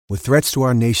With threats to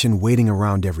our nation waiting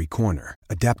around every corner,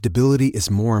 adaptability is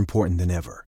more important than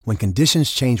ever. When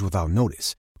conditions change without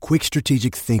notice, quick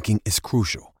strategic thinking is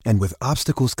crucial. And with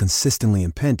obstacles consistently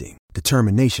impending,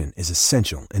 determination is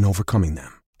essential in overcoming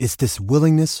them. It's this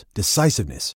willingness,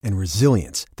 decisiveness, and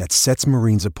resilience that sets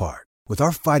Marines apart. With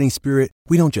our fighting spirit,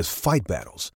 we don't just fight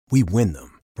battles, we win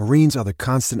them. Marines are the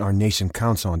constant our nation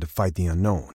counts on to fight the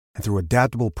unknown. And through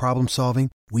adaptable problem solving,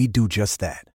 we do just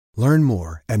that. Learn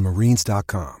more at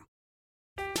marines.com.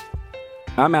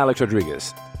 I'm Alex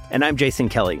Rodriguez. And I'm Jason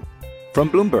Kelly. From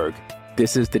Bloomberg,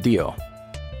 this is The Deal.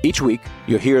 Each week,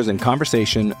 you'll hear us in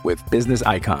conversation with business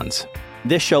icons.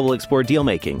 This show will explore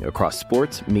deal-making across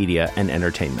sports, media, and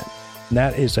entertainment.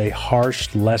 That is a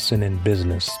harsh lesson in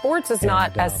business. Sports is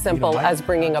not as simple as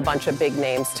bringing a bunch of big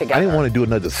names together. I didn't want to do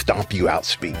another stomp you out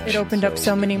speech. It opened up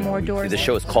so many more doors. The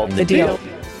show is called The Deal.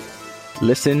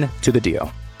 Listen to The Deal.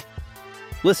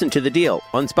 Listen to The Deal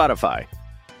on Spotify.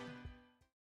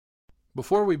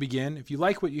 Before we begin, if you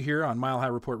like what you hear on Mile High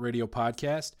Report Radio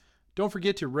podcast, don't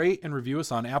forget to rate and review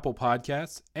us on Apple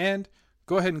Podcasts, and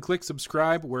go ahead and click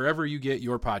subscribe wherever you get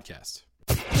your podcasts.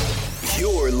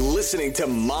 You're listening to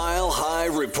Mile High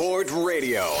Report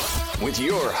Radio with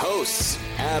your hosts,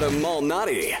 Adam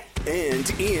Malnati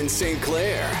and Ian St.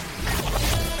 Clair.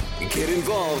 Get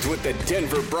involved with the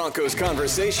Denver Broncos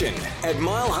conversation at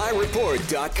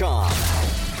milehighreport.com.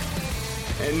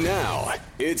 And now,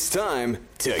 it's time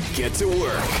to get to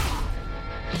work.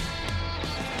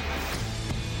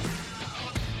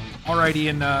 All right,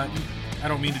 Ian, I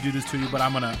don't mean to do this to you, but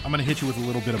I'm gonna hit you with a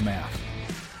little bit of math.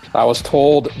 I was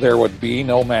told there would be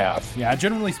no math. Yeah,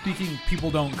 generally speaking,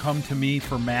 people don't come to me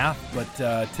for math,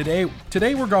 but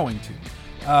today we're going to.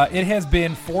 It has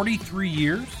been 43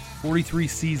 years, 43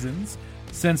 seasons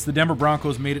since the Denver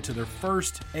Broncos made it to their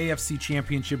first AFC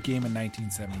Championship game in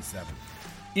 1977.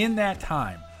 In that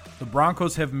time, the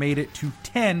Broncos have made it to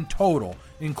 10 total,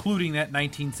 including that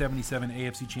 1977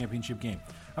 AFC Championship game.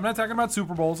 I'm not talking about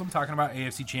Super Bowls, I'm talking about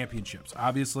AFC Championships.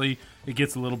 Obviously, it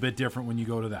gets a little bit different when you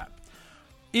go to that.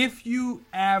 If you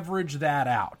average that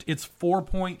out, it's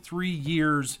 4.3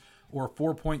 years or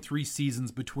 4.3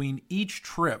 seasons between each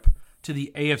trip to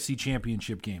the AFC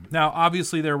Championship game. Now,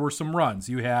 obviously, there were some runs.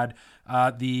 You had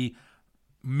the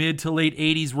mid to late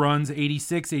 80s runs,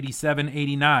 86, 87,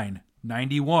 89,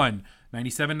 91,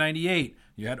 97, 98.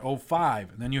 You had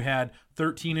 05, and then you had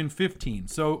 13 and 15.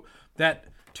 So that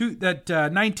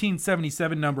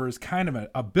 1977 number is kind of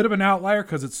a bit of an outlier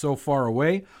because it's so far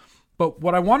away. But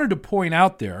what I wanted to point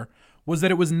out there was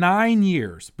that it was 9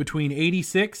 years between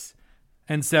 86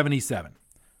 and 77.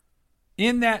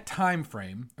 In that time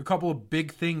frame, a couple of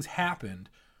big things happened.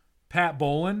 Pat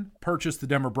Bowlen purchased the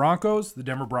Denver Broncos. The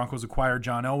Denver Broncos acquired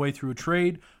John Elway through a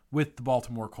trade with the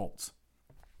Baltimore Colts.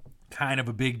 Kind of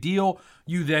a big deal.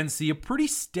 You then see a pretty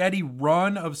steady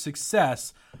run of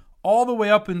success all the way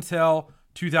up until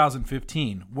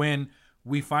 2015, when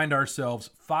we find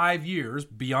ourselves 5 years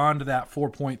beyond that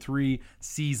 4.3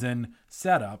 season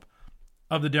setup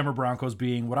of the Denver Broncos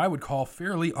being what I would call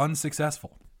fairly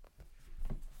unsuccessful.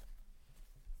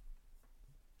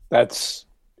 That's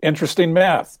interesting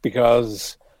math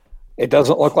because it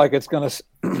doesn't look like it's going to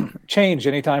change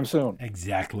anytime soon.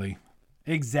 Exactly.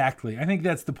 I think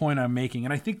that's the point I'm making.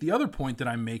 And I think the other point that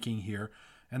I'm making here,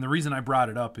 and the reason I brought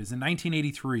it up, is in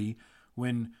 1983,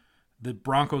 when the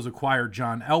Broncos acquired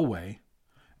John Elway,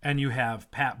 and you have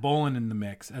Pat Bowlen in the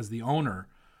mix as the owner,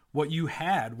 what you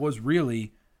had was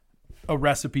really a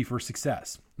recipe for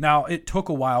success. Now, it took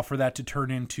a while for that to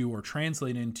turn into or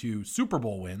translate into Super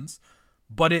Bowl wins,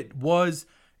 but it was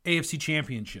AFC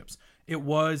championships. It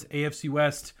was AFC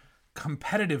West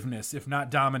competitiveness, if not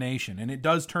domination, and it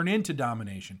does turn into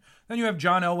domination. Then you have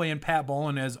John Elway and Pat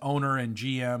Bowlen as owner and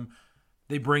GM.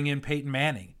 They bring in Peyton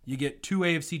Manning. You get 2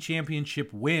 AFC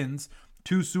championship wins,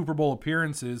 2 Super Bowl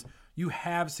appearances. You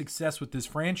have success with this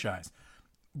franchise.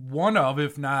 One of,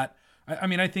 if not,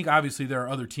 I think obviously there are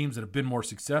other teams that have been more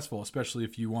successful, especially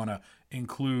if you want to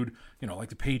include, like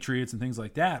the Patriots and things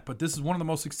like that. But this is one of the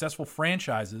most successful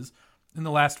franchises in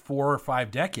the last 4 or 5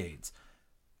 decades.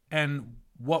 And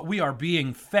what we are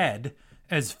being fed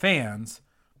as fans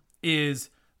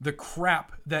is the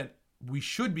crap that we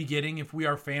should be getting if we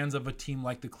are fans of a team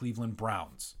like the Cleveland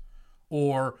Browns,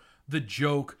 or the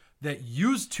joke that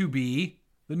used to be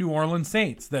the New Orleans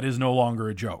Saints that is no longer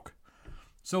a joke.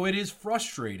 So it is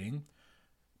frustrating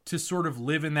to sort of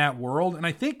live in that world. And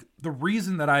I think the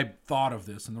reason that I thought of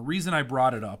this and the reason I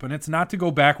brought it up, and it's not to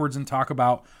go backwards and talk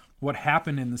about what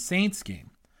happened in the Saints game,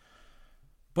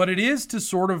 but it is to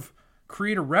sort of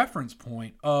create a reference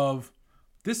point of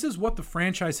this is what the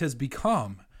franchise has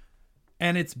become.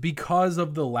 And it's because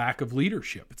of the lack of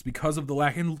leadership. It's because of the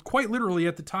lack, and quite literally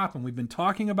at the top, and we've been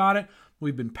talking about it.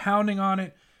 We've been pounding on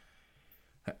it.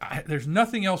 There's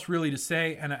nothing else really to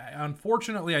say. And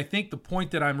unfortunately, I think the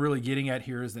point that I'm really getting at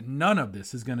here is that none of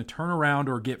this is going to turn around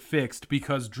or get fixed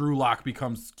because Drew Lock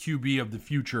becomes QB of the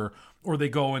future, or they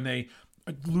go and they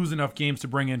lose enough games to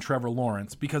bring in Trevor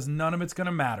Lawrence, because none of it's going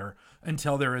to matter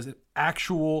until there is an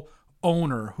actual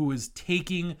owner who is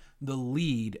taking the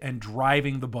lead and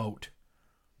driving the boat.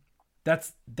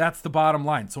 That's the bottom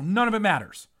line. So none of it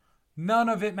matters. None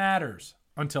of it matters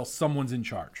until someone's in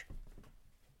charge.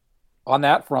 On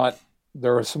that front,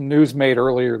 there was some news made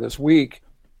earlier this week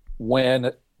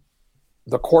when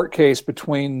the court case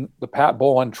between the Pat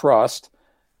Bowlen Trust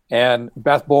and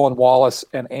Beth Bowlen Wallace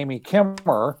and Amy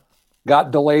Kimmer got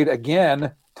delayed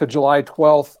again to July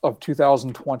 12th of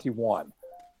 2021.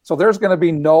 So there's going to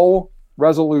be no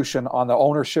resolution on the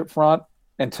ownership front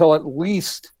until at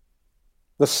least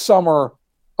the summer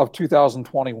of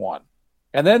 2021.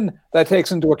 And then that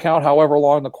takes into account however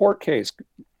long the court case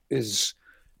is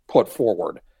put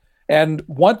forward. And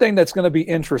one thing that's going to be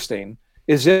interesting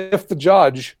is if the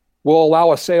judge will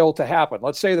allow a sale to happen.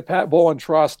 Let's say the Pat Bowlen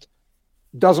Trust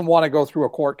doesn't want to go through a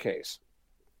court case.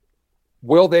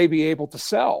 Will they be able to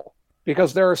sell?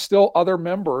 Because there are still other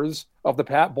members of the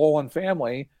Pat Bowlen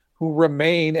family who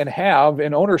remain and have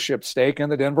an ownership stake in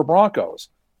the Denver Broncos.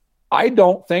 I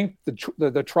don't think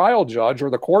the trial judge or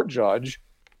the court judge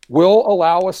will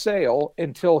allow a sale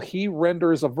until he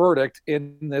renders a verdict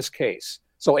in this case.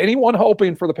 So anyone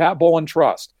hoping for the Pat Bowlen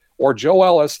Trust or Joe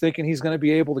Ellis thinking he's going to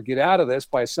be able to get out of this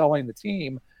by selling the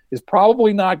team is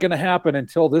probably not going to happen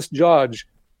until this judge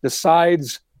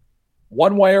decides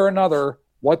one way or another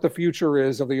what the future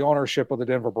is of the ownership of the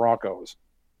Denver Broncos.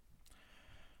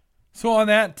 So on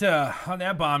that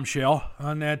bombshell,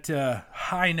 on that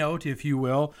high note, if you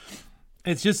will,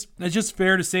 it's just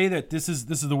fair to say that this is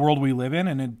the world we live in,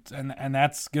 and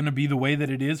that's going to be the way that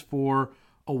it is for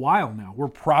a while now. We're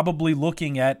probably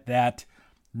looking at that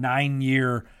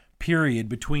 9-year period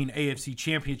between AFC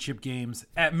Championship games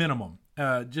at minimum,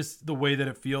 just the way that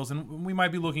it feels, and we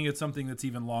might be looking at something that's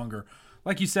even longer.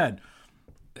 Like you said,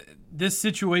 this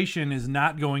situation is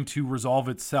not going to resolve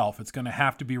itself. It's going to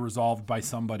have to be resolved by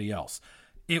somebody else.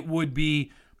 It would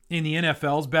be in the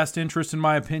NFL's best interest, in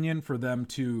my opinion, for them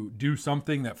to do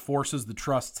something that forces the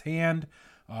trust's hand,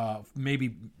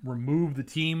 maybe remove the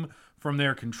team from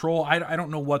their control. I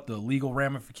don't know what the legal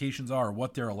ramifications are or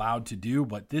what they're allowed to do,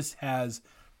 but this has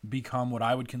become what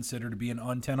I would consider to be an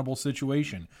untenable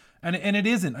situation. And it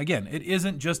isn't, again, it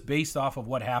isn't just based off of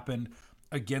what happened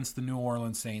against the New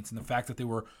Orleans Saints and the fact that they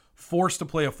were forced to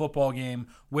play a football game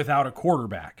without a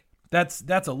quarterback. That's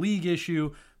a league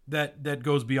issue that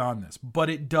goes beyond this. But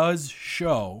it does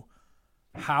show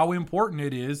how important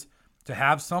it is to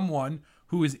have someone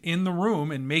who is in the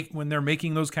room and when they're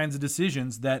making those kinds of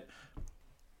decisions that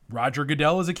Roger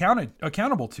Goodell is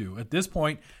accountable to. At this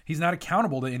point, he's not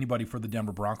accountable to anybody for the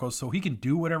Denver Broncos, so he can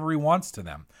do whatever he wants to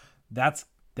them. That's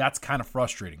kind of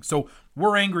frustrating. So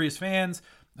we're angry as fans.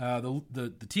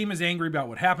 The team is angry about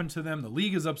what happened to them. The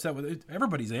league is upset with it.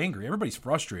 Everybody's angry. Everybody's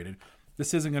frustrated.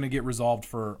 This isn't going to get resolved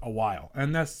for a while.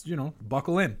 And that's,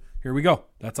 buckle in. Here we go.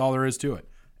 That's all there is to it.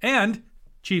 And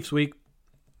Chiefs week.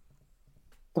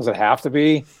 Does it have to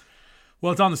be?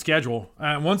 Well, it's on the schedule.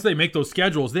 Once they make those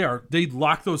schedules, they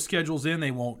lock those schedules in. They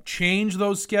won't change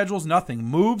those schedules. Nothing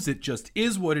moves. It just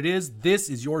is what it is. This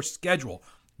is your schedule.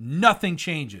 Nothing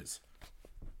changes.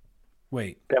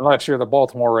 Wait. Unless you're the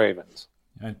Baltimore Ravens.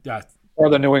 Or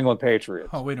the New England Patriots.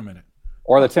 Oh, wait a minute.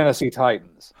 Or the Tennessee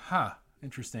Titans.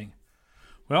 Interesting.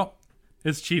 Well,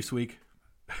 it's Chiefs week.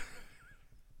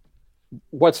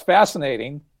 What's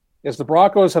fascinating is the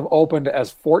Broncos have opened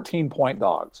as 14-point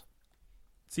dogs.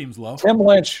 Seems low. Tim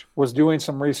Lynch was doing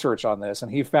some research on this,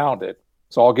 and he found it,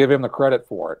 so I'll give him the credit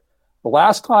for it. The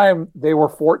last time they were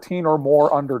 14 or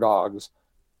more underdogs,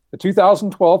 the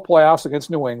 2012 playoffs against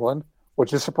New England,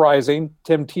 which is surprising.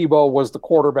 Tim Tebow was the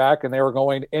quarterback, and they were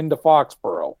going into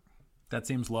Foxborough. That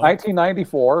seems low.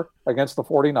 1994 against the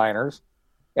 49ers,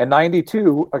 and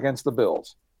 92 against the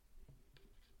Bills.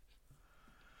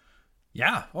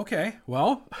 Yeah, okay.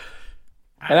 Well.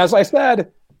 And as I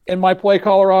said in my Play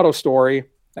Colorado story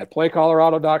at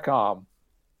playcolorado.com,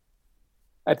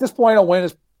 at this point a win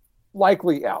is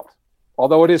likely out,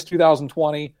 although it is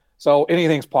 2020, so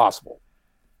anything's possible.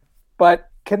 But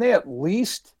can they at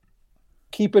least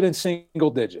keep it in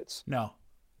single digits? No.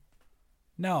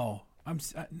 I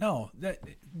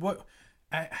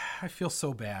feel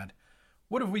so bad.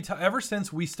 What have we ever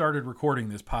since we started recording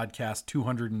this podcast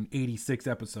 286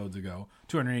 episodes ago,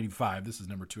 285, this is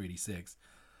number 286.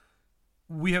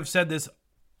 We have said this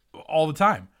all the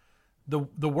time.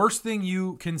 The worst thing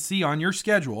you can see on your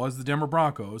schedule as the Denver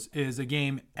Broncos is a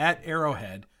game at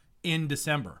Arrowhead in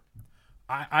December.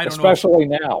 I don't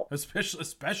know.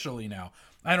 Especially now.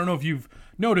 I don't know if you've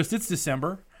noticed it's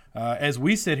December. As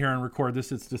we sit here and record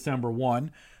this, it's December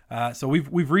 1. So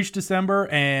we've reached December,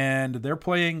 and they're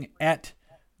playing at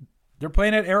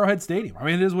Arrowhead Stadium. I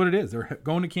mean, it is what it is. They're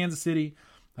going to Kansas City.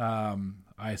 I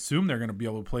assume they're going to be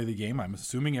able to play the game. I'm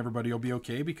assuming everybody will be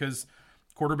okay because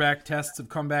quarterback tests have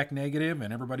come back negative,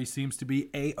 and everybody seems to be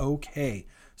A-okay.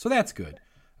 So that's good.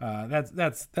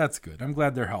 That's good. I'm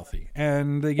glad they're healthy,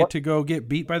 and they get to go get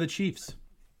beat by the Chiefs.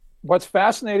 What's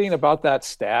fascinating about that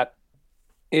stat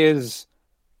is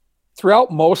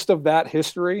throughout most of that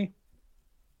history,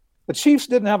 the Chiefs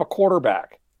didn't have a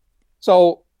quarterback.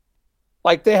 So,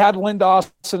 like, they had Lynn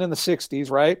Dawson in the 60s,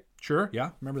 right? Sure,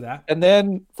 yeah, remember that. And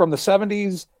then from the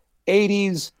 70s,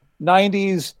 80s,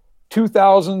 90s,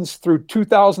 2000s through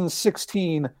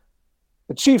 2016,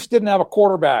 the Chiefs didn't have a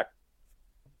quarterback.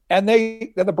 And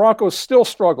the Broncos still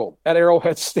struggled at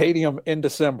Arrowhead Stadium in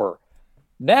December.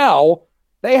 Now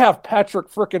they have Patrick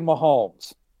frickin'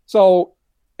 Mahomes. So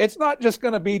it's not just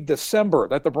going to be December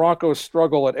that the Broncos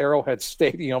struggle at Arrowhead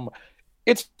Stadium.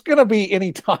 It's going to be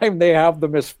any time they have the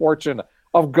misfortune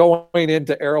of going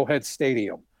into Arrowhead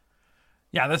Stadium.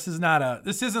 Yeah, this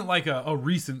isn't like a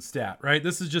recent stat, right?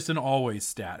 This is just an always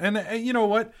stat. And you know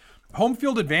what? Home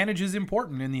field advantage is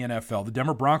important in the NFL. The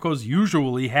Denver Broncos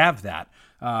usually have that.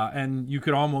 And you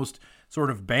could almost sort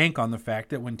of bank on the fact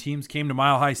that when teams came to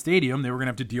Mile High Stadium, they were going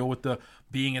to have to deal with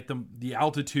being at the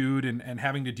altitude and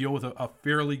having to deal with a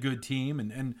fairly good team.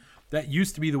 And that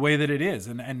used to be the way that it is.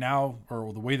 And now,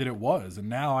 or the way that it was. And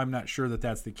now I'm not sure that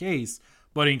that's the case.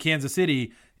 But in Kansas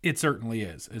City, it certainly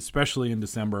is, especially in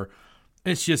December.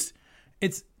 It's just,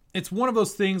 it's one of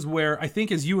those things where I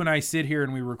think as you and I sit here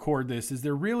and we record this, is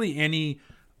there really any,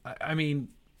 I mean,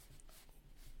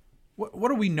 what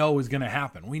do we know is going to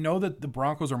happen? We know that the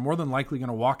Broncos are more than likely going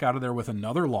to walk out of there with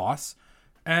another loss.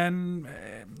 And,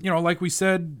 like we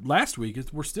said last week,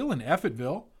 we're still in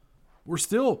Effettville. We're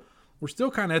still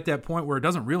kind of at that point where it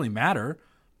doesn't really matter.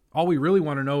 All we really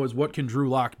want to know is what can Drew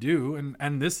Lock do.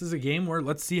 And this is a game where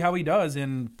let's see how he does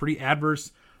in pretty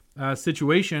adverse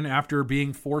situation after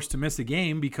being forced to miss a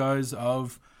game because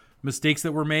of mistakes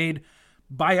that were made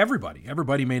by everybody.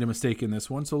 Everybody made a mistake in this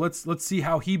one. So let's see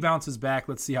how he bounces back.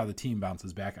 Let's see how the team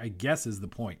bounces back, I guess is the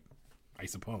point, I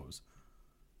suppose.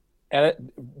 And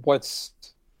what's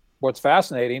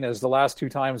fascinating is the last two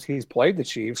times he's played the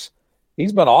Chiefs,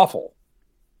 he's been awful.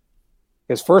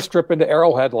 His first trip into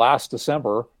Arrowhead last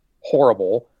December,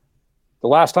 horrible. The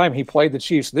last time he played the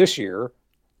Chiefs this year,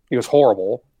 he was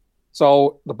horrible.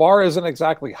 So the bar isn't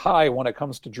exactly high when it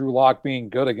comes to Drew Lock being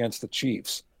good against the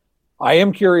Chiefs. I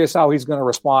am curious how he's going to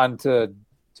respond to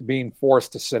being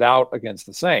forced to sit out against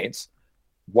the Saints,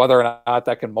 whether or not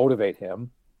that can motivate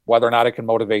him, whether or not it can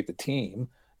motivate the team,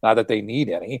 not that they need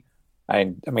any.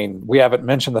 I mean, we haven't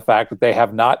mentioned the fact that they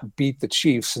have not beat the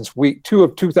Chiefs since week 2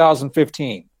 of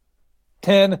 2015.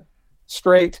 10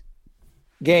 straight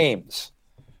games.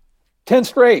 10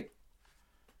 straight.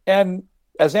 And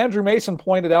as Andrew Mason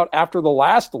pointed out after the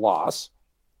last loss,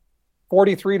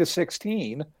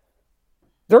 43-16,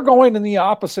 they're going in the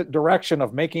opposite direction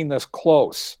of making this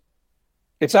close.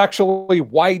 It's actually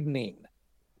widening.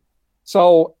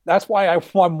 So that's why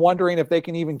I'm wondering if they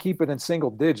can even keep it in single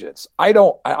digits.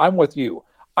 I'm with you.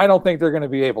 I don't think they're going to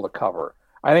be able to cover.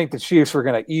 I think the Chiefs are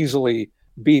going to easily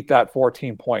beat that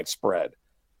 14-point spread.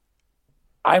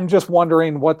 I'm just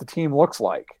wondering what the team looks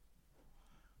like.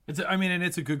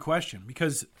 It's a good question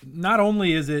because not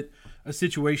only is it a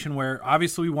situation where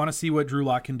obviously we want to see what Drew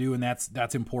Lock can do, and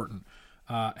that's important.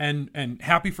 And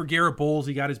happy for Garrett Bowles.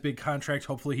 He got his big contract.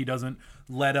 Hopefully he doesn't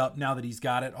let up now that he's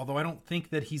got it, although I don't think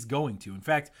that he's going to. In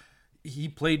fact, he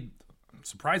played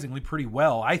surprisingly pretty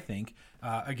well, I think,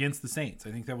 against the Saints.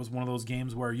 I think that was one of those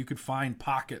games where you could find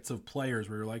pockets of players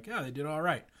where you're like, yeah, they did all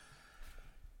right.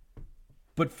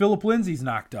 But Philip Lindsay's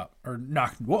knocked up.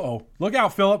 Whoa, look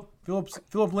out, Philip.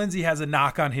 Philip Lindsay has a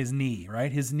knock on his knee,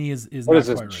 right? His knee is what not is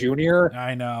this, quite right. Junior?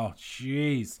 I know.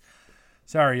 Jeez.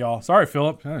 Sorry, y'all. Sorry,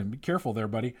 Philip. Be careful there,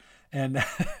 buddy. And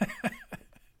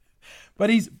but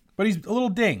he's a little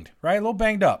dinged, right? A little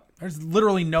banged up. There's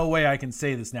literally no way I can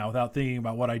say this now without thinking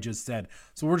about what I just said.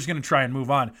 So we're just going to try and move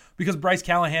on because Bryce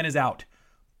Callahan is out.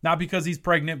 Not because he's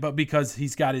pregnant, but because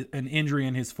he's got an injury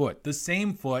in his foot. The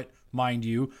same foot, mind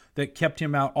you, that kept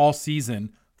him out all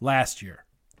season last year.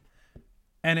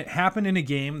 And it happened in a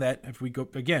game that, if we go,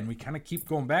 again, we kind of keep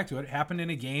going back to it. It happened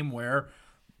in a game where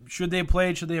should they have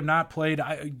played, should they have not played?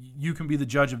 You can be the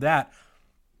judge of that.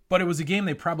 but it was a game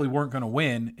they probably weren't going to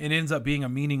win. It ends up being a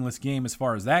meaningless game as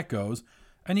far as that goes.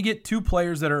 And you get two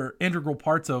players that are integral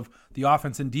parts of the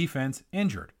offense and defense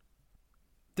injured.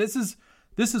 This is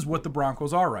what the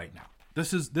Broncos are right now.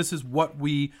 This is what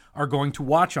we are going to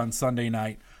watch on Sunday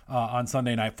Night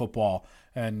Football,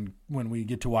 and when we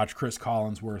get to watch Chris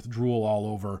Collinsworth drool all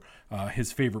over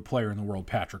his favorite player in the world,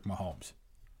 Patrick Mahomes.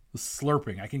 The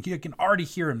slurping. I can already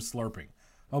hear him slurping.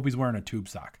 I hope he's wearing a tube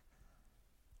sock.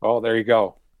 Oh, there you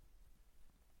go.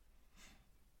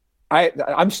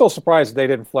 I'm still surprised they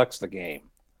didn't flex the game.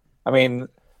 I mean,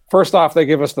 first off, they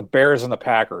give us the Bears and the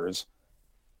Packers,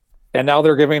 and now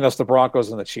they're giving us the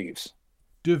Broncos and the Chiefs.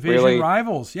 Division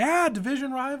rivals. Yeah,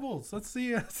 division rivals. Let's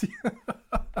see.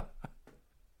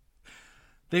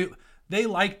 They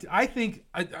liked, I think,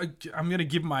 I'm going to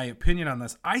give my opinion on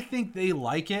this. I think they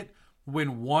like it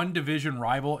when one division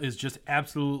rival is just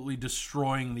absolutely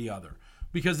destroying the other,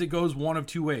 because it goes one of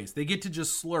two ways. They get to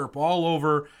just slurp all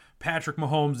over Patrick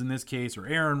Mahomes in this case, or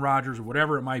Aaron Rodgers, or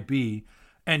whatever it might be,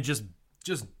 and just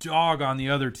dog on the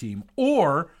other team.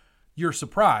 Or you're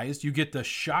surprised, you get the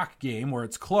shock game where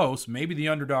it's close, maybe the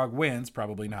underdog wins,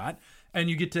 probably not, and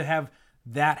you get to have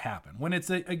that happen. When it's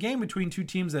a game between two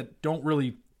teams that don't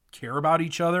really care about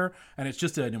each other, and it's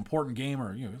just an important game,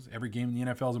 or every game in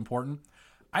the NFL is important,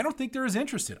 I don't think they're as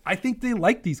interested. I think they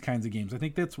like these kinds of games. I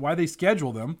think that's why they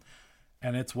schedule them,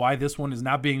 and it's why this one is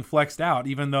not being flexed out,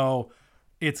 even though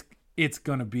it's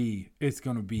gonna be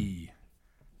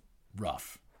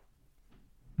rough.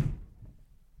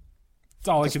 That's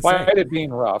all I can say. Despite it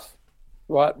being rough,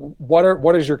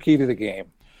 what is your key to the game?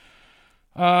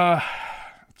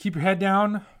 Keep your head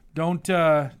down. Don't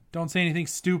say anything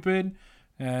stupid,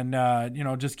 and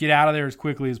just get out of there as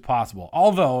quickly as possible.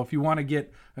 Although, if you want to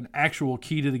get an actual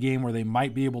key to the game where they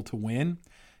might be able to win,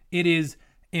 it is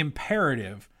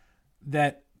imperative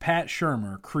that Pat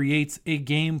Shurmur creates a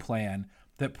game plan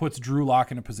that puts Drew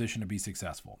Lock in a position to be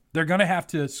successful. They're going to have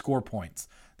to score points.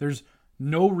 There's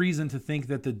no reason to think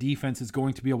that the defense is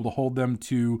going to be able to hold them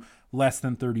to less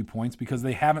than 30 points, because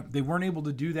they weren't able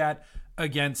to do that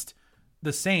against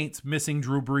the Saints, missing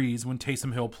Drew Brees when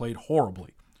Taysom Hill played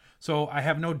horribly. So I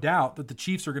have no doubt that the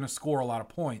Chiefs are going to score a lot of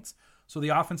points. So the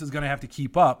offense is going to have to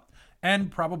keep up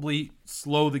and probably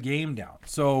slow the game down.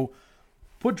 So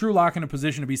put Drew Lock in a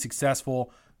position to be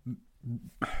successful.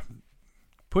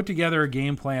 Put together a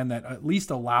game plan that at least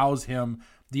allows him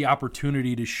the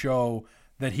opportunity to show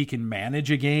that he can manage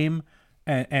a game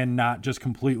and not just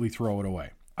completely throw it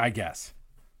away, I guess.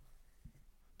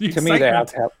 To me,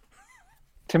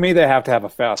 they have to have a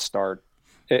fast start.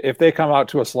 If they come out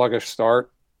to a sluggish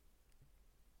start,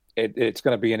 it's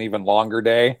going to be an even longer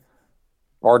day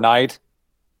or night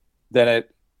than it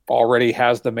already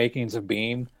has the makings of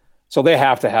being. So they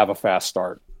have to have a fast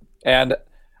start. And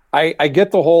I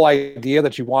get the whole idea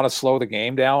that you want to slow the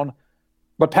game down,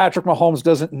 but Patrick Mahomes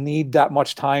doesn't need that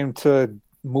much time to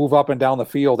move up and down the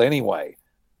field anyway.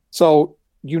 So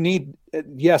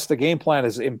yes, the game plan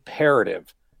is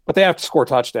imperative, but they have to score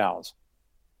touchdowns.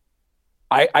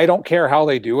 I don't care how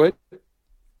they do it.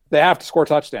 They have to score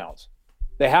touchdowns.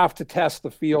 They have to test the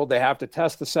field. They have to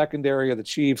test the secondary of the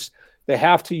Chiefs. They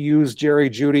have to use Jerry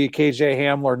Jeudy, KJ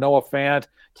Hamler, Noah Fant,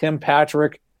 Tim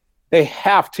Patrick. They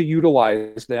have to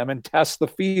utilize them and test the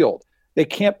field. They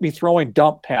can't be throwing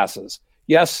dump passes.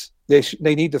 Yes,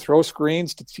 they need to throw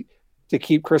screens to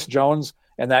keep Chris Jones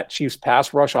and that Chiefs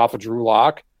pass rush off of Drew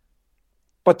Lock,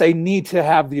 but they need to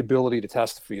have the ability to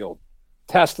test the field,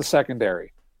 test the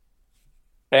secondary.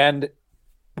 And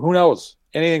who knows?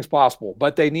 Anything's possible,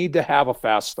 but they need to have a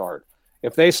fast start.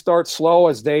 If they start slow,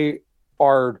 as they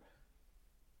are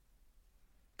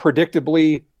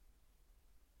predictably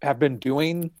have been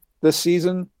doing this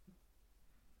season,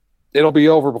 it'll be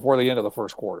over before the end of the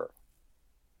first quarter.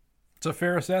 It's a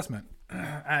fair assessment.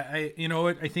 I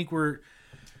think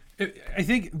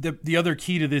the other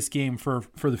key to this game for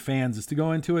the fans is to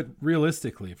go into it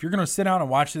realistically. If you're going to sit down and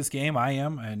watch this game, I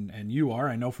am, and you are.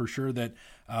 I know for sure that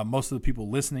most of the people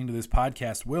listening to this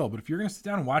podcast will. But if you're going to sit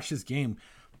down and watch this game,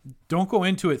 don't go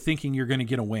into it thinking you're going to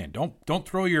get a win. Don't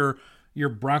throw your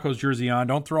Broncos jersey on.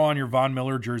 Don't throw on your Von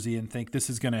Miller jersey and think this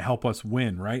is going to help us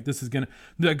win, right? This is going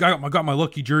to – I got my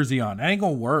lucky jersey on. That ain't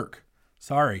going to work.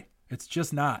 Sorry. It's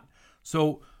just not.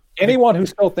 So – anyone who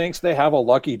still thinks they have a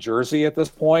lucky jersey at this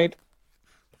point,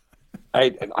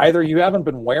 either you haven't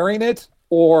been wearing it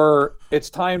or it's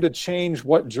time to change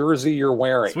what jersey you're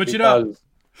wearing. Switch it up.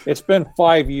 It's been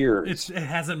 5 years. It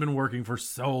hasn't been working for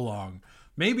so long.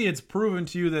 Maybe it's proven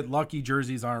to you that lucky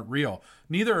jerseys aren't real.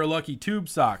 Neither are lucky tube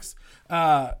socks.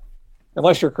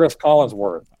 Unless you're Chris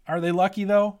Collinsworth. Are they lucky,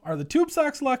 though? Are the tube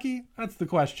socks lucky? That's the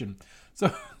question.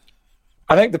 So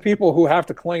I think the people who have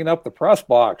to clean up the press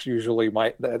box usually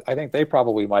might. I think they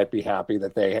probably might be happy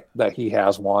that he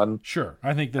has one. Sure,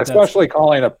 I think that especially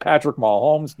calling a Patrick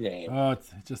Mahomes game. Oh,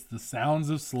 it's just the sounds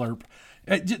of slurp.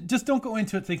 Just don't go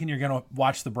into it thinking you're going to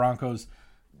watch the Broncos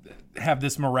have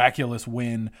this miraculous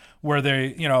win where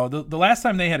they, the last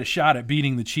time they had a shot at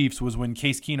beating the Chiefs was when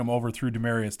Case Keenum overthrew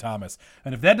Demaryius Thomas.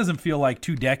 And if that doesn't feel like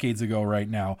 2 decades ago right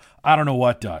now, I don't know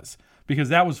what does, because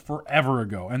that was forever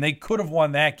ago. And they could have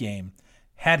won that game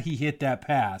had he hit that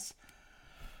pass.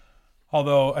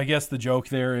 Although I guess the joke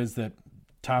there is that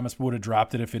Thomas would have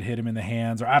dropped it if it hit him in the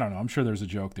hands, or I don't know. I'm sure there's a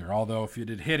joke there. Although if it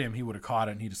had hit him, he would have caught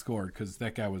it and he'd have scored, because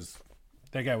that guy was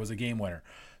a game winner.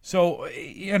 So,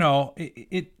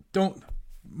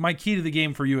 my key to the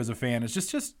game for you as a fan is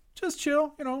just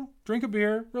chill, drink a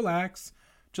beer, relax.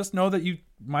 Just know that you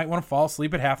might want to fall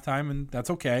asleep at halftime, and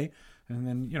that's okay. And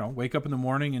then, wake up in the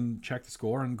morning and check the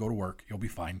score and go to work. You'll be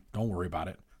fine. Don't worry about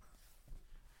it.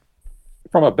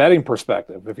 From a betting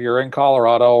perspective, if you're in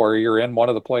Colorado or you're in one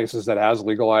of the places that has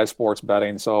legalized sports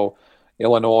betting, so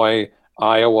Illinois,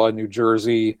 Iowa, New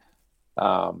Jersey,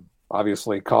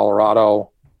 obviously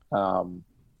Colorado,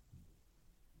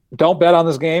 don't bet on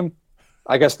this game.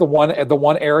 I guess the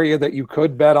one area that you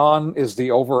could bet on is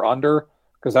the over/under,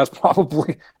 because that's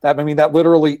probably that. I mean, that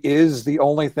literally is the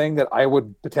only thing that I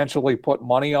would potentially put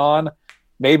money on.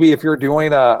 Maybe if you're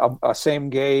doing a same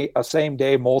day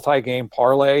multi-game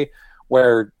parlay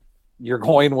where you're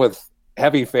going with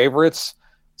heavy favorites.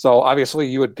 So obviously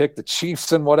you would pick the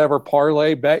Chiefs in whatever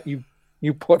parlay bet you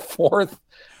put forth.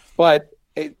 But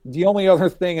the only other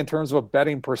thing in terms of a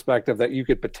betting perspective that you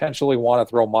could potentially want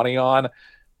to throw money on,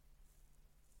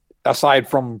 aside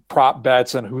from prop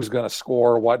bets and who's going to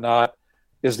score or whatnot,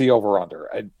 is the over/under.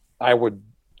 I would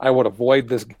avoid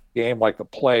this game like the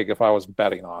plague if I was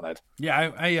betting on it.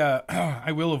 Yeah,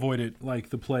 I will avoid it like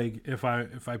the plague if I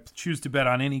choose to bet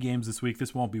on any games this week.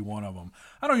 This won't be one of them.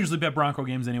 I don't usually bet Bronco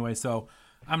games anyway, so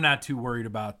I'm not too worried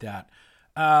about that.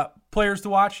 Players to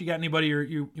watch. You got anybody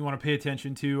you want to pay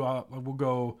attention to?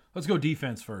 Let's go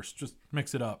defense first. Just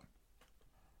mix it up.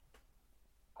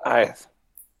 I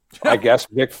guess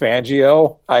Vic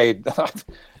Fangio.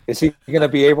 Is he going to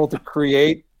be able to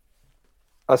create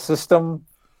a system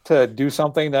to do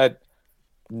something that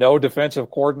no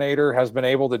defensive coordinator has been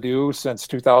able to do since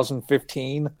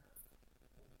 2015?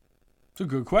 It's a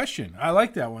good question. I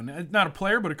like that one. Not a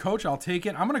player, but a coach. I'll take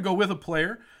it. I'm going to go with a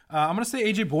player. I'm going to say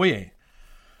AJ Boye.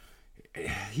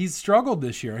 He's struggled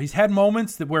this year. He's had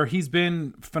moments where he's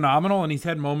been phenomenal, and he's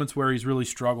had moments where he's really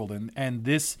struggled. And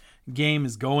this game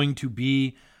is going to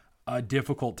be a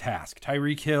difficult task.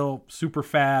 Tyreek Hill, super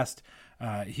fast.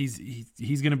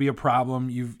 He's going to be a problem.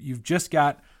 You've just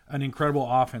got an incredible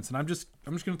offense, and I'm just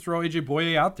going to throw AJ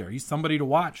Boye out there. He's somebody to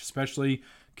watch, especially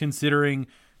considering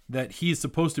that he is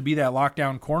supposed to be that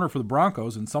lockdown corner for the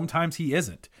Broncos, and sometimes he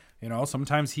isn't.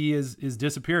 Sometimes he is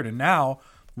disappeared, and now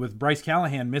with Bryce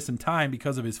Callahan missing time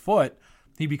because of his foot,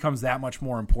 he becomes that much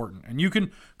more important. And you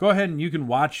can go ahead and you can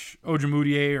watch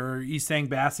Ojemudia or Isang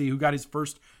Bassi, who got his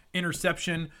first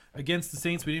interception against the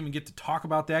Saints. We didn't even get to talk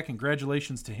about that.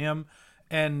 Congratulations to him.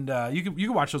 And you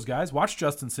can watch those guys. Watch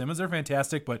Justin Simmons. They're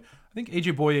fantastic. But I think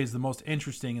AJ Boye is the most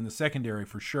interesting in the secondary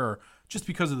for sure, just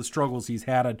because of the struggles he's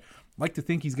had. I'd like to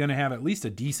think he's going to have at least a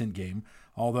decent game,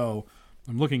 although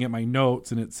I'm looking at my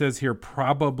notes, and it says here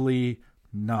probably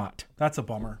not. That's a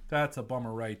bummer. That's a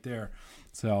bummer right there.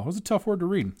 So it was a tough word to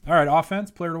read. All right, offense.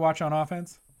 Player to watch on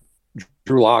offense?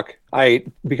 Drew Lock.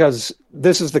 Because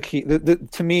this is the key.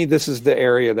 To me, this is the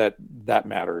area that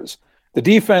matters. The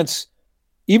defense,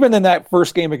 even in that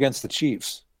first game against the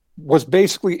Chiefs, was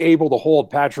basically able to hold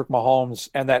Patrick Mahomes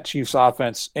and that Chiefs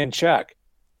offense in check.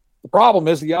 The problem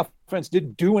is the offense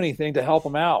didn't do anything to help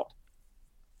them out.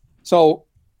 So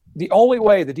the only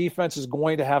way the defense is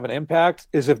going to have an impact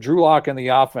is if Drew Lock and the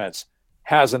offense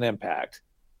has an impact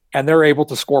and they're able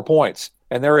to score points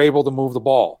and they're able to move the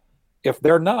ball. If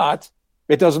they're not,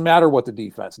 it doesn't matter what the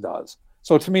defense does.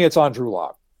 So to me, it's on Drew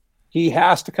Lock. He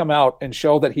has to come out and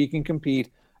show that he can compete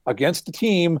against the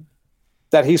team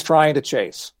that he's trying to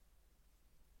chase.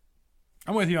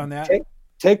 I'm with you on that.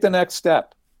 Take the next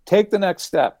step. Take the next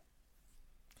step.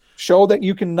 Show that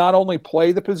you can not only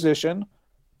play the position,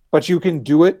 but you can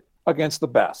do it against the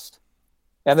best.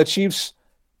 And the Chiefs,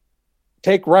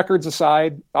 take records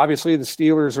aside, obviously the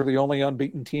Steelers are the only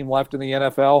unbeaten team left in the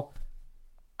NFL.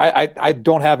 I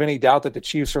don't have any doubt that the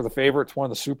Chiefs are the favorite to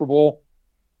win the Super Bowl.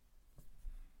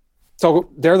 So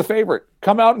they're the favorite.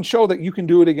 Come out and show that you can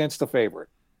do it against the favorite,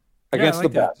 against the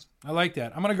best. I like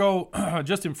that. I'm going to go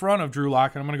just in front of Drew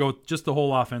Lock, and I'm going to go just the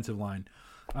whole offensive line.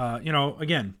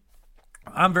 Again,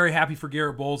 I'm very happy for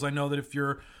Garrett Bowles. I know that if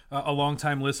you're a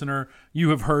longtime listener, you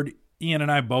have heard Ian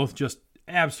and I both just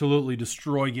absolutely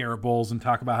destroy Garrett Bowles and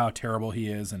talk about how terrible he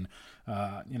is. And,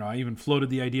 I even floated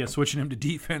the idea of switching him to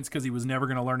defense because he was never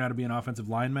going to learn how to be an offensive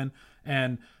lineman.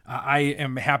 And I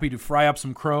am happy to fry up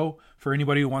some crow for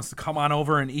anybody who wants to come on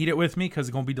over and eat it with me because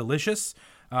it's going to be delicious.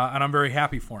 And I'm very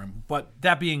happy for him. But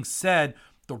that being said,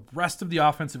 the rest of the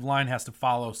offensive line has to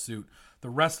follow suit. The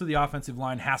rest of the offensive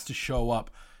line has to show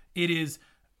up. It is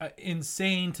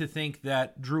insane to think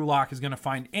that Drew Lock is going to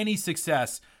find any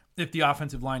success if the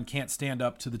offensive line can't stand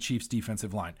up to the Chiefs'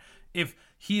 defensive line. If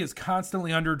he is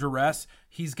constantly under duress,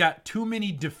 he's got too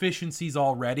many deficiencies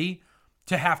already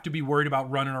to have to be worried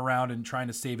about running around and trying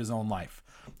to save his own life.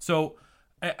 So,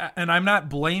 and I'm not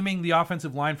blaming the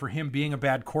offensive line for him being a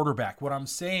bad quarterback. What I'm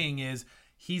saying is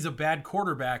he's a bad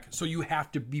quarterback, so you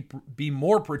have to be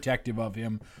more protective of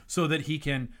him so that he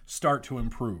can start to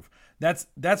improve.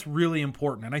 That's really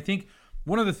important. And I think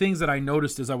one of the things that I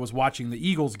noticed as I was watching the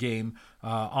Eagles game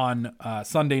on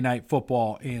Sunday Night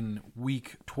Football in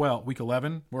week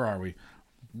 11, where are we?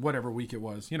 Whatever week it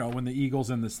was, when the Eagles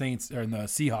and the Saints and the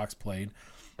Seahawks played,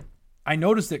 I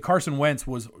noticed that Carson Wentz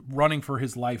was running for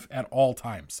his life at all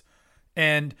times.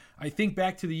 And I think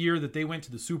back to the year that they went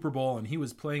to the Super Bowl and he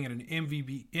was playing at an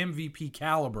MVP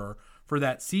caliber for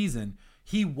that season.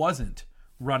 He wasn't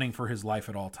running for his life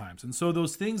at all times. And so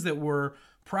those things that were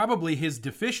probably his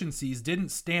deficiencies didn't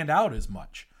stand out as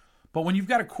much. But when you've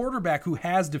got a quarterback who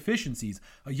has deficiencies,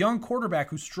 a young quarterback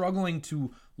who's struggling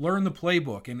to learn the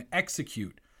playbook and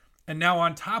execute, and now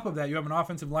on top of that, you have an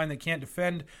offensive line that can't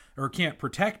defend or can't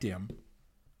protect him,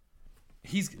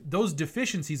 those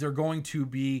deficiencies are going to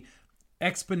be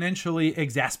exponentially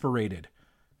exasperated.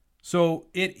 So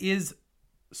it is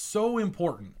so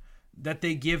important that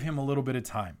they give him a little bit of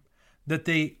time, that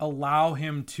they allow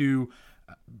him to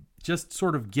just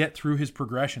sort of get through his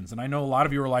progressions. And I know a lot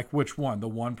of you are like, which one? The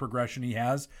one progression he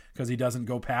has because he doesn't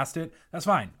go past it? That's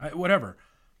fine. Whatever.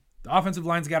 The offensive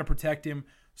line's got to protect him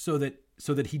so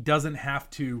that he doesn't have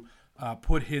to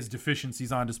put his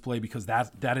deficiencies on display, because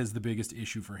that is the biggest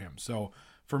issue for him. So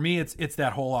for me, it's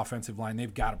that whole offensive line.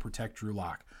 They've got to protect Drew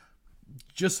Lock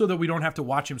just so that we don't have to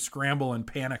watch him scramble and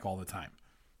panic all the time,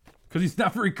 because he's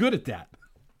not very good at that.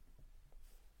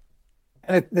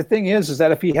 And the thing is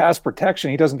that if he has protection,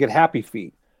 he doesn't get happy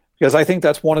feet, because I think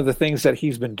that's one of the things that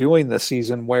he's been doing this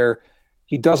season, where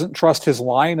he doesn't trust his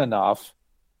line enough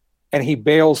and he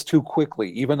bails too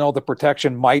quickly. Even though the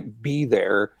protection might be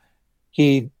there,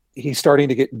 he's starting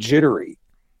to get jittery.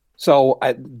 So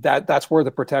that's where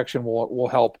the protection will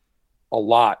help a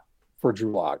lot for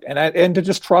Drew Lock, and to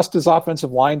just trust his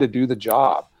offensive line to do the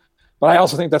job. But I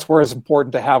also think that's where it's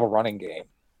important to have a running game.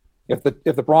 If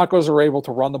the Broncos are able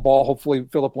to run the ball, hopefully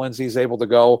Philip Lindsay is able to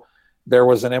go. There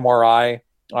was an MRI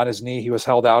on his knee. He was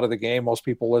held out of the game. Most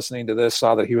people listening to this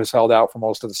saw that he was held out for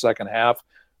most of the second half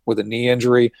with a knee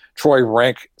injury. Troy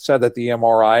Rink said that the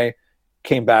MRI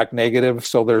came back negative,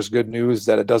 so there's good news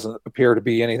that it doesn't appear to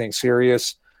be anything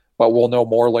serious, but we'll know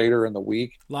more later in the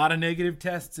week. A lot of negative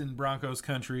tests in Broncos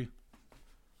country.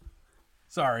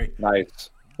 Sorry.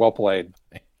 Nice. Well played.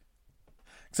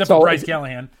 Except for Bryce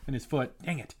Callahan and his foot.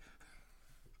 Dang it.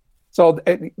 So,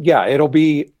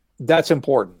 that's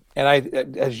important.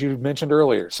 And as you mentioned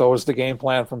earlier, so is the game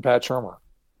plan from Pat Shurmur.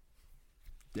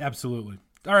 Absolutely.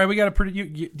 All right, we got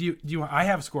a I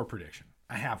have a score prediction.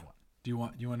 I have one. Do you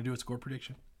want to do a score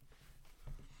prediction?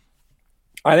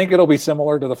 I think it'll be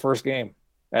similar to the first game.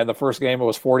 And the first game, it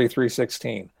was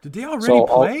 43-16. Did they already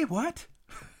play? What?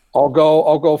 I'll go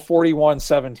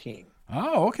 41-17.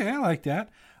 Oh, okay. I like that.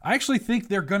 I actually think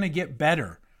they're going to get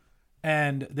better,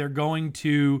 and they're going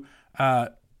to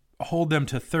hold them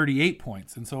to 38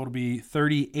 points, and so it'll be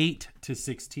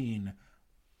 38-16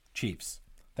 Chiefs.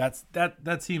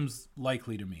 That seems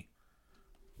likely to me.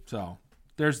 So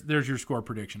there's your score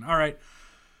prediction. All right,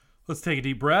 let's take a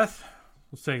deep breath.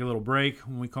 Let's take a little break.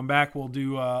 When we come back, we'll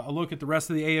do a look at the rest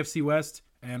of the AFC West,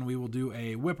 and we will do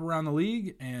a whip around the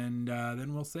league, and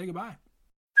then we'll say goodbye.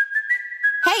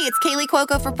 Hey, it's Kaylee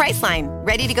Cuoco for Priceline.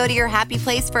 Ready to go to your happy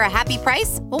place for a happy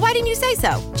price? Well, why didn't you say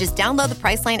so? Just download the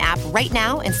Priceline app right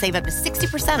now and save up to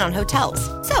 60% on hotels.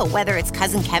 So whether it's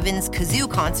Cousin Kevin's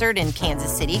Kazoo Concert in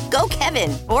Kansas City, go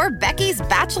Kevin, or Becky's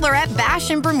Bachelorette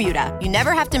Bash in Bermuda, you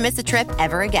never have to miss a trip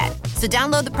ever again. So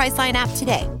download the Priceline app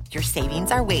today. Your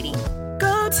savings are waiting.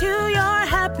 Go to your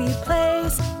happy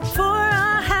place for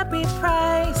a happy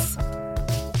price.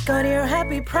 Go to your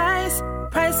happy price,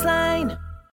 Priceline.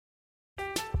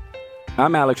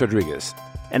 I'm Alex Rodriguez.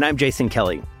 And I'm Jason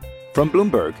Kelly. From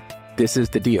Bloomberg, this is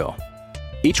The Deal.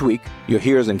 Each week, you'll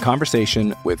hear us in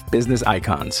conversation with business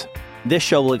icons. This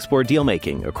show will explore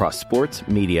deal-making across sports,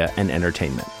 media, and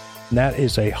entertainment. That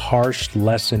is a harsh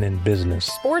lesson in business.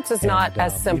 Sports is not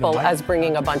as simple as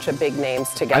bringing a bunch of big names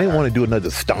together. I didn't want to do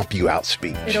another stomp you out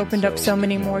speech. It opened up so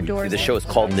many more doors. The show is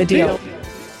called The Deal.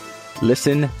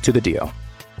 Listen to The Deal.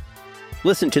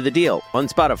 Listen to The Deal on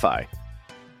Spotify.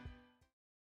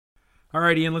 All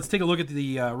right, Ian, let's take a look at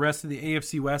the rest of the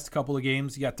AFC West. A couple of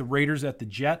games. You got the Raiders at the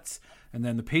Jets, and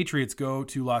then the Patriots go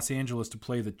to Los Angeles to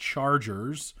play the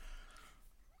Chargers.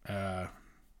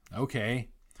 Okay.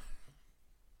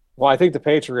 Well, I think the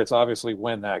Patriots obviously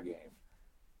win that game.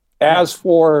 As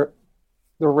for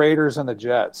the Raiders and the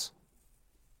Jets,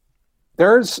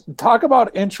 talk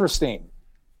about interesting.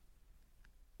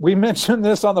 We mentioned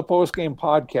this on the postgame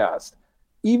podcast.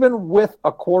 Even with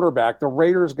a quarterback, the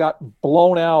Raiders got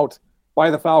blown out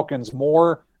by the Falcons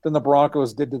more than the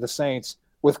Broncos did to the Saints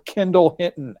with Kendall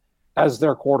Hinton as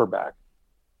their quarterback.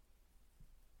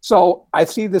 So I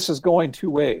see this as going two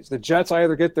ways. The Jets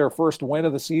either get their first win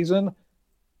of the season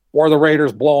or the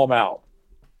Raiders blow them out.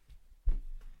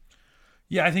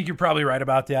 Yeah, I think you're probably right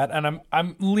about that, and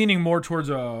I'm leaning more towards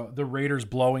the Raiders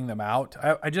blowing them out.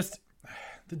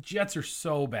 The Jets are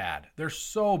so bad. They're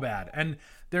so bad, and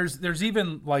there's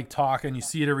even like talk, and you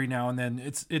see it every now and then.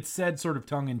 It's said sort of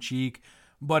tongue in cheek,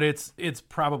 but it's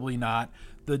probably not.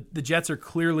 The Jets are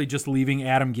clearly just leaving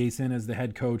Adam Gase in as the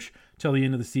head coach till the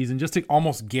end of the season, just to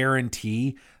almost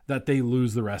guarantee that they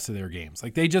lose the rest of their games.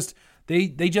 Like they just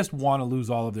want to lose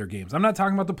all of their games. I'm not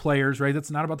talking about the players, right?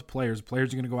 That's not about the players. The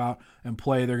players are going to go out and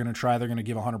play. They're going to try. They're going to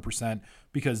give 100%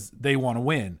 because they want to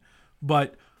win.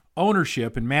 But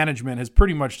ownership and management has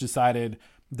pretty much decided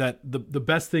that the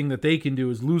best thing that they can do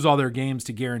is lose all their games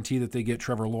to guarantee that they get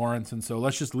Trevor Lawrence. And so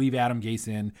let's just leave Adam Gase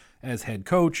in as head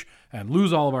coach and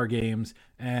lose all of our games,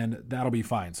 and that'll be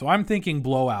fine. So I'm thinking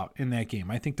blowout in that game.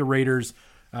 I think the Raiders,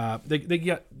 they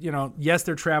get, yes,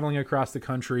 they're traveling across the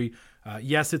country.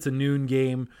 Yes, it's a noon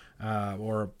game,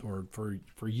 or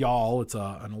for y'all, it's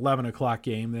an 11 o'clock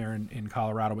game there in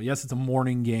Colorado. But yes, it's a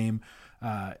morning game.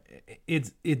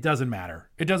 It doesn't matter.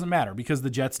 It doesn't matter because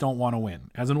the Jets don't want to win.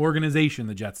 As an organization,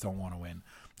 the Jets don't want to win.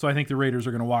 So I think the Raiders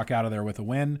are going to walk out of there with a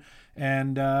win,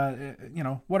 and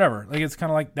whatever. Like it's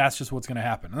kind of like that's just what's going to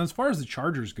happen. And as far as the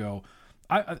Chargers go,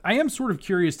 I am sort of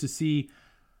curious to see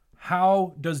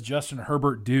how does Justin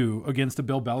Herbert do against a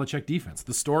Bill Belichick defense.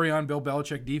 The story on Bill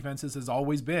Belichick defenses has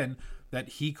always been that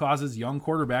he causes young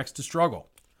quarterbacks to struggle.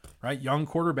 Right? Young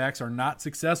quarterbacks are not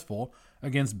successful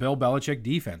against Bill Belichick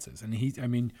defenses.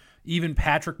 And even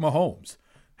Patrick Mahomes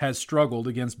has struggled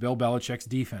against Bill Belichick's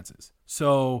defenses.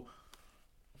 So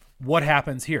what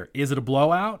happens here? Is it a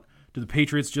blowout? Do the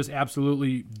Patriots just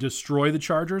absolutely destroy the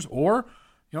Chargers? Or,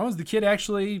 is the kid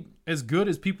actually as good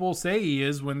as people say he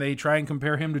is when they try and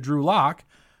compare him to Drew Lock,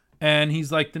 and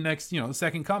he's like the next, the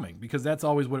second coming? Because that's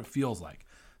always what it feels like.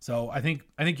 So I think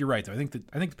you're right, though. I think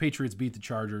the Patriots beat the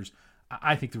Chargers.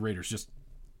 I think the Raiders just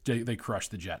they crush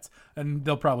the Jets, and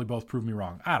they'll probably both prove me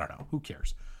wrong. I don't know. Who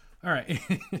cares? All right.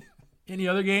 Any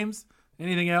other games?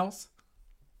 Anything else?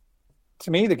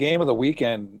 To me, the game of the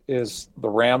weekend is the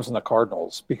Rams and the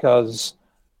Cardinals, because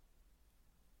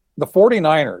the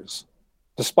 49ers,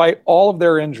 despite all of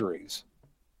their injuries,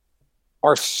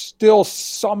 are still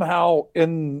somehow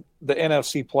in the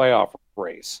NFC playoff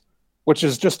race, which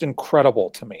is just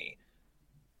incredible to me.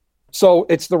 So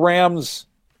it's the Rams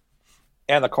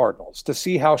and the Cardinals to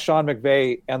see how Sean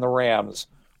McVay and the Rams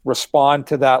respond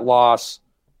to that loss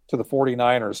to the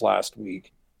 49ers last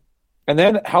week. And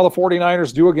then how the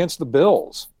 49ers do against the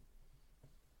Bills.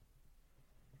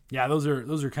 Yeah, those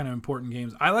are kind of important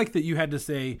games. I like that you had to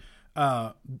say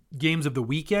games of the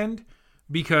weekend,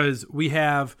 because we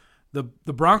have the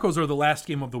Broncos are the last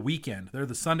game of the weekend. They're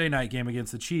the Sunday night game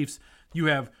against the Chiefs. You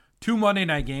have 2 Monday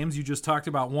night games. You just talked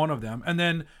about one of them. And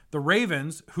then the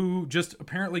Ravens, who just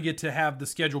apparently get to have the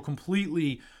schedule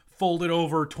completely folded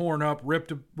over, torn up,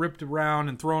 ripped around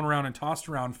and thrown around and tossed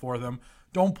around for them,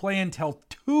 don't play until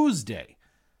Tuesday.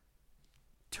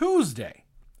 Tuesday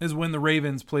is when the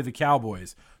Ravens play the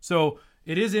Cowboys. So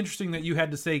it is interesting that you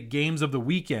had to say games of the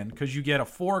weekend, because you get a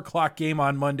 4:00 game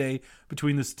on Monday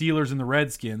between the Steelers and the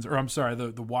Redskins, or I'm sorry,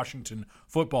 the Washington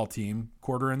football team,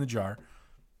 quarter in the jar,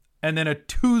 and then a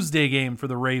Tuesday game for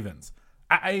the Ravens.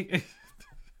 I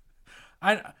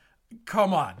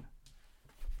come on.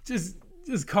 Just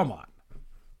come on.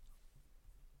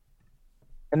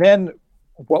 And then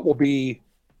what will be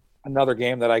another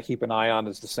game that I keep an eye on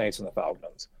is the Saints and the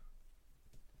Falcons.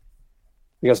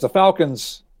 Because the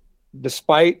Falcons,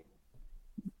 despite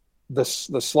the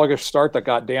sluggish start that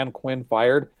got Dan Quinn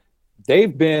fired,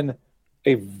 they've been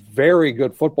a very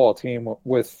good football team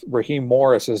with Raheem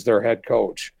Morris as their head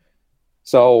coach.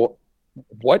 So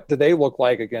what do they look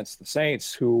like against the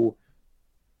Saints, who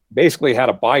basically had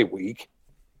a bye week?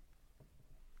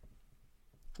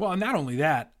 Well, and not only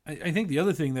that, I think the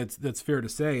other thing that's fair to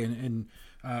say, and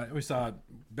we saw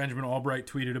Benjamin Albright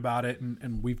tweeted about it,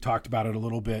 and we've talked about it a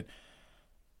little bit.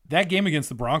 That game against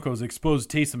the Broncos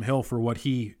exposed Taysom Hill for what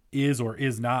he is or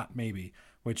is not, maybe,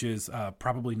 which is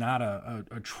probably not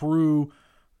a true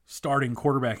starting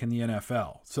quarterback in the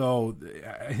NFL. So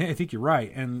I think you're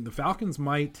right, and the Falcons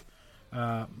might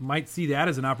see that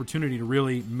as an opportunity to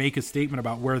really make a statement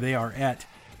about where they are at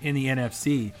in the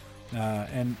NFC.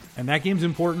 And that game's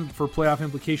important for playoff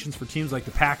implications for teams like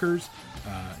the Packers,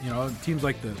 teams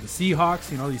like the Seahawks,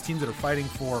 these teams that are fighting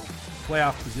for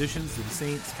playoff positions. The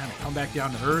Saints kind of come back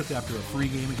down to earth after a free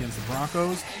game against the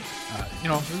Broncos.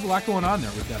 There's a lot going on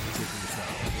there with that particular stuff.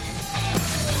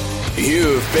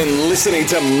 You've been listening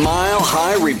to Mile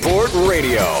High Report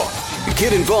Radio.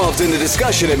 Get involved in the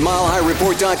discussion at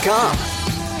milehighreport.com.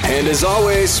 And as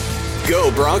always,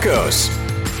 go Broncos.